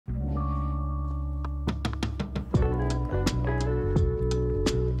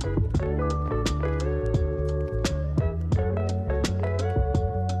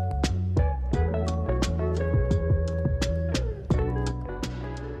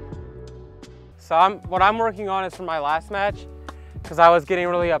So what I'm working on is for my last match, because I was getting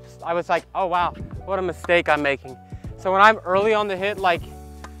really I was like, oh wow, what a mistake I'm making. So when I'm early on the hit like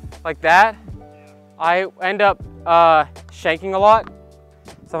that, I end up shanking a lot.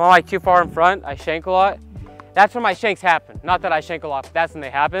 So if I'm like too far in front, I shank a lot. That's when my shanks happen. Not that I shank a lot, but that's when they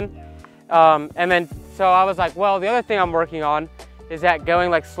happen. And then, so I was like, well, the other thing I'm working on is that going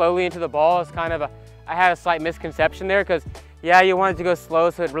like slowly into the ball is kind of I had a slight misconception there, because yeah, you want it to go slow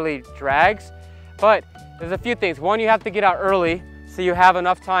so it really drags. But there's a few things. One, you have to get out early so you have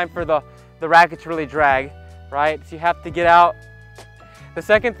enough time for the racket to really drag, right? So you have to get out. The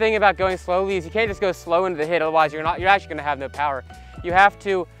second thing about going slowly is you can't just go slow into the hit, otherwise you're actually gonna have no power. You have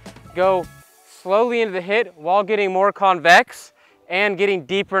to go slowly into the hit while getting more convex and getting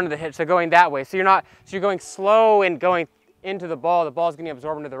deeper into the hit, so going that way. So you're going slow and going into the ball's getting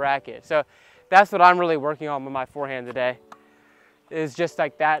absorbed into the racket. So that's what I'm really working on with my forehand today, is just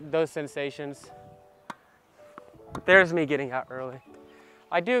like that, those sensations. There's me getting out early.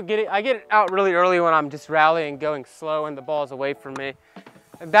 I get out really early when I'm just rallying, going slow, and the ball's away from me.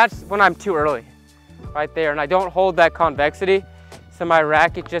 And that's when I'm too early, right there. And I don't hold that convexity, so my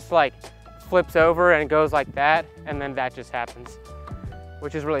racket just like flips over and goes like that, and then that just happens,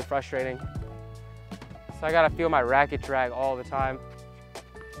 which is really frustrating. So I gotta feel my racket drag all the time.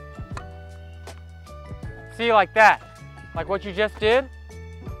 See, like that, like what you just did,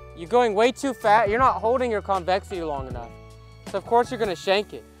 you're going way too fast. You're not holding your convexity long enough. So of course you're gonna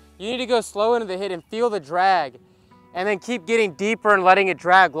shank it. You need to go slow into the hit and feel the drag, and then keep getting deeper and letting it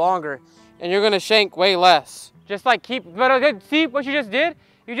drag longer, and you're gonna shank way less. Just like see what you just did?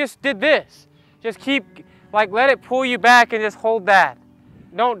 You just did this. Just keep, like, let it pull you back and just hold that.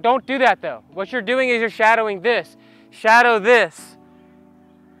 Don't do that though. What you're doing is you're shadowing this. Shadow this.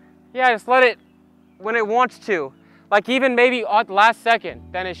 Yeah, just let it when it wants to. Like even maybe at the last second,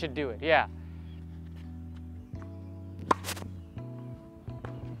 then it should do it, yeah.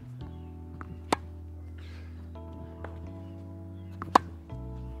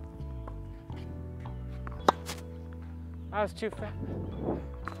 That was too fast.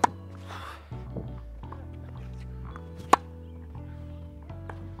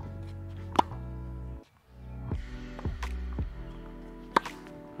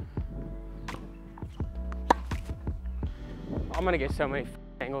 I'm gonna get so many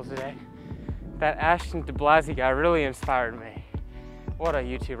angles today. That Ashton de Blasi guy really inspired me. What a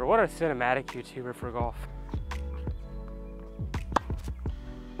YouTuber, what a cinematic YouTuber for golf.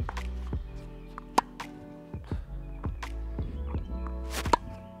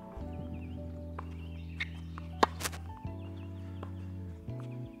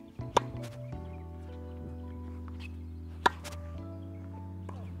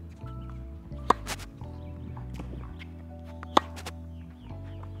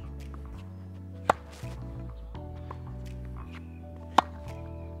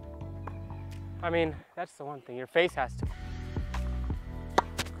 I mean, that's the one thing, your face has to.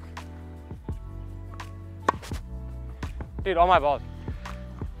 Dude, all my balls.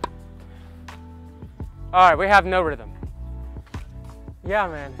 All right, we have no rhythm. Yeah,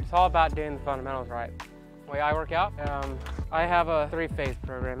 man, it's all about doing the fundamentals right. The way I work out, I have a 3-phase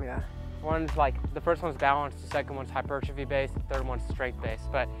program, yeah. One's like, the first one's balanced, the second one's hypertrophy based, the third one's strength based.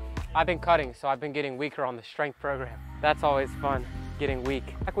 But I've been cutting, so I've been getting weaker on the strength program. That's always fun, getting weak.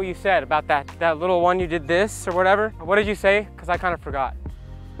 Like what you said about that little one you did this or whatever. What did you say? Because I kind of forgot.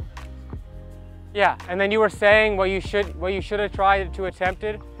 Yeah, and then you were saying what you should have tried to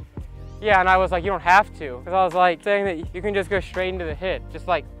attempted. Yeah, and I was like, you don't have to. Because I was like saying that you can just go straight into the hit, just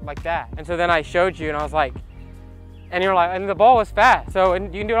like that. And so then I showed you and I was like, and you're like, and the ball was fast. So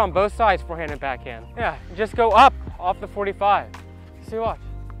and you can do it on both sides, forehand and backhand. Yeah, just go up off the 45. See, watch.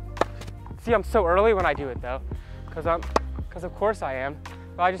 See, I'm so early when I do it though. Because of course I am.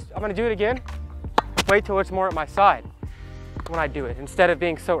 But I'm gonna do it again. Wait till it's more at my side when I do it, instead of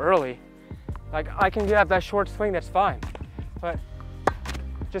being so early. Like I can have that short swing, that's fine. But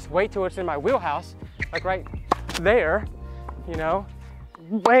just wait till it's in my wheelhouse, like right there, you know,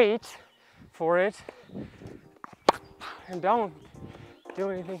 wait for it, and don't do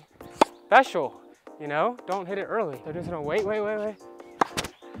anything special, you know, don't hit it early. They're just gonna wait.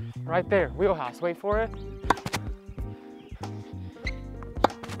 Right there, wheelhouse, wait for it.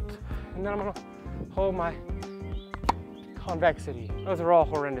 And then I'm gonna hold my convexity. Those are all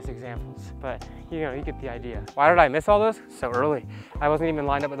horrendous examples, but you know, you get the idea. Why did I miss all those? So early. I wasn't even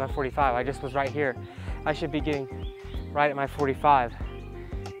lined up with my 45. I just was right here. I should be getting right at my 45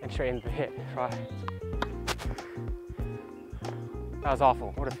 and straight into the hit. Right. That was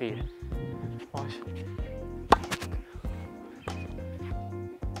awful. What a feed. Watch.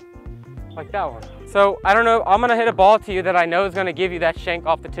 like that one. So I don't know, I'm gonna hit a ball to you that I know is gonna give you that shank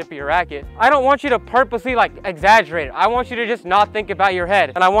off the tip of your racket. I don't want you to purposely like exaggerate it. I want you to just not think about your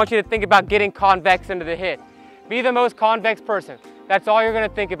head. And I want you to think about getting convex into the hit. Be the most convex person. That's all you're gonna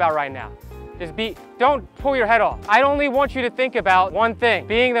think about right now. Just don't pull your head off. I only want you to think about one thing,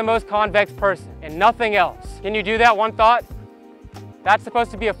 being the most convex person and nothing else. Can you do that one thought? That's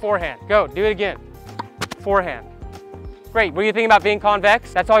supposed to be a forehand. Go, do it again. Forehand. Great, were you thinking about being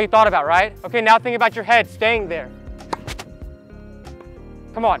convex? That's all you thought about, right? Okay, now think about your head staying there.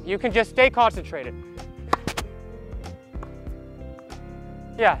 Come on, you can just stay concentrated.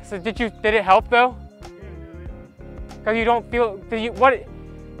 Yeah, so did it help though? Because you don't feel,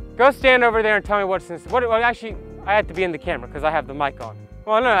 go stand over there and tell me well, actually, I had to be in the camera because I have the mic on.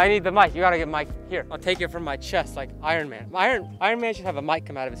 Well, no, I need the mic. You gotta get mic here. I'll take it from my chest like Iron Man. Iron Man should have a mic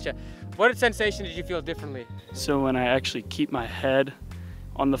come out of his chest. What sensation did you feel differently? So when I actually keep my head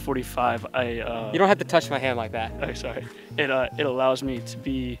on the 45, You don't have to touch my hand like that. Oh, sorry. It allows me to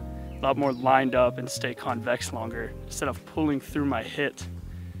be a lot more lined up and stay convex longer instead of pulling through my hit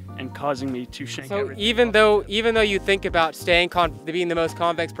and causing me to shank everything. So even though you think about being the most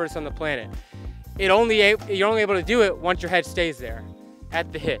convex person on the planet, you're only able to do it once your head stays there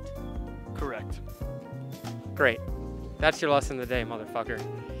at the hit. Correct. Great. That's your lesson of the day, motherfucker.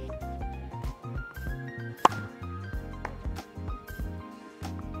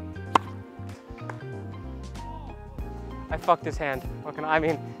 I fucked his hand. I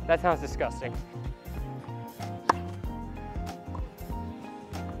mean, that sounds disgusting.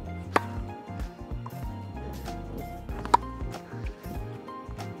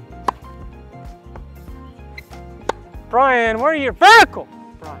 Brian, where are you? Vertical!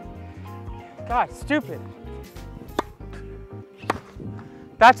 Brian. God, stupid.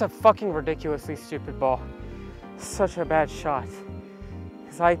 That's a fucking ridiculously stupid ball. Such a bad shot.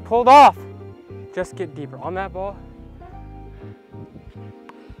 Because I pulled off. Just get deeper on that ball.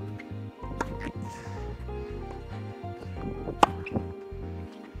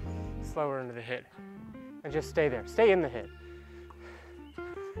 Slower into the hit. And just stay there. Stay in the hit.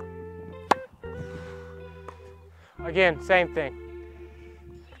 Again, same thing.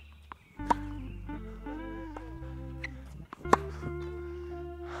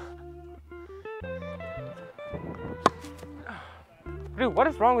 Dude, what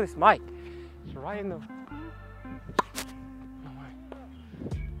is wrong with this mic? It's right in the...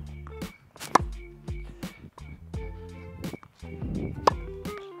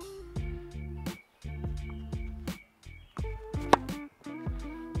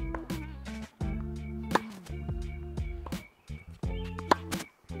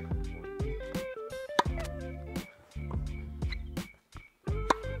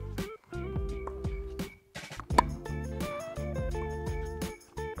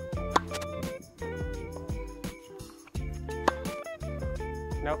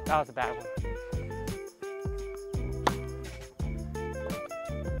 Nope, that was a bad one.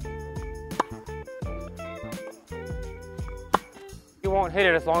 You won't hit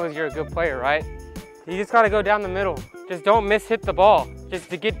it as long as you're a good player, right? You just gotta go down the middle. Just don't hit the ball, just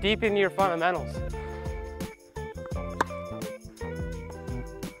to get deep into your fundamentals.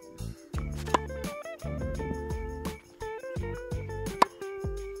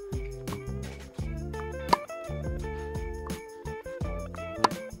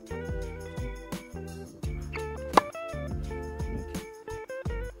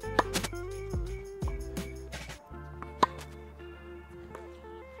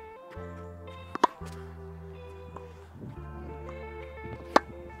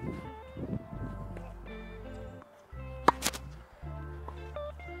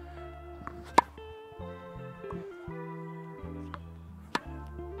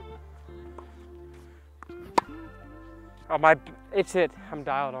 Oh, it's it. I'm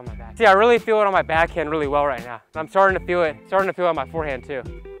dialed on my back. See, I really feel it on my backhand really well right now. I'm starting to feel it on my forehand too.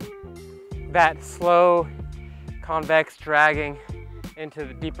 That slow, convex dragging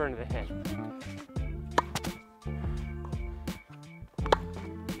deeper into the hit.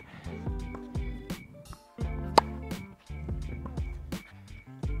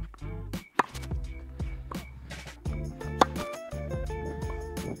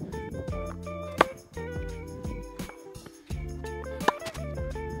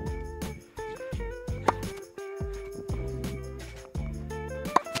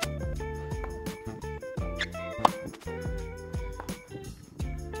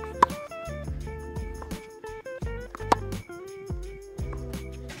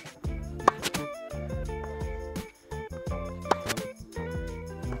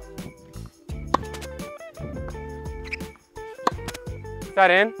 Is that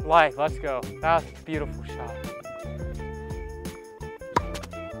in? Light, let's go. That was a beautiful shot.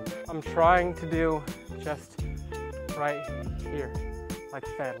 I'm trying to do just right here, like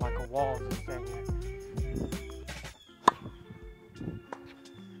Fed, like a wall just staying here.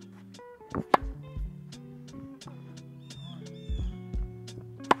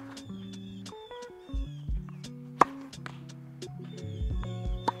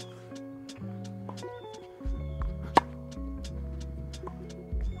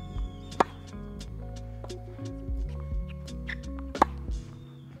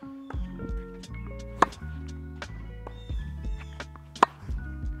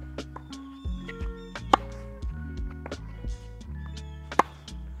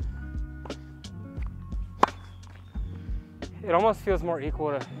 It almost feels more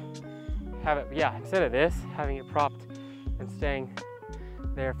equal to have it, yeah, instead of this, having it propped and staying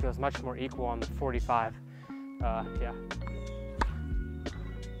there feels much more equal on the 45. Yeah.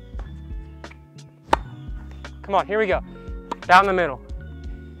 Come on, here we go. Down the middle.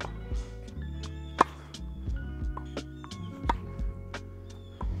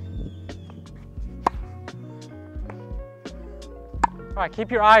 All right,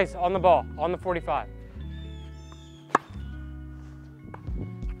 keep your eyes on the ball, on the 45.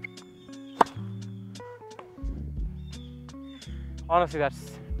 Honestly,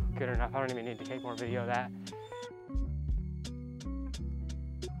 that's good enough. I don't even need to take more video of that.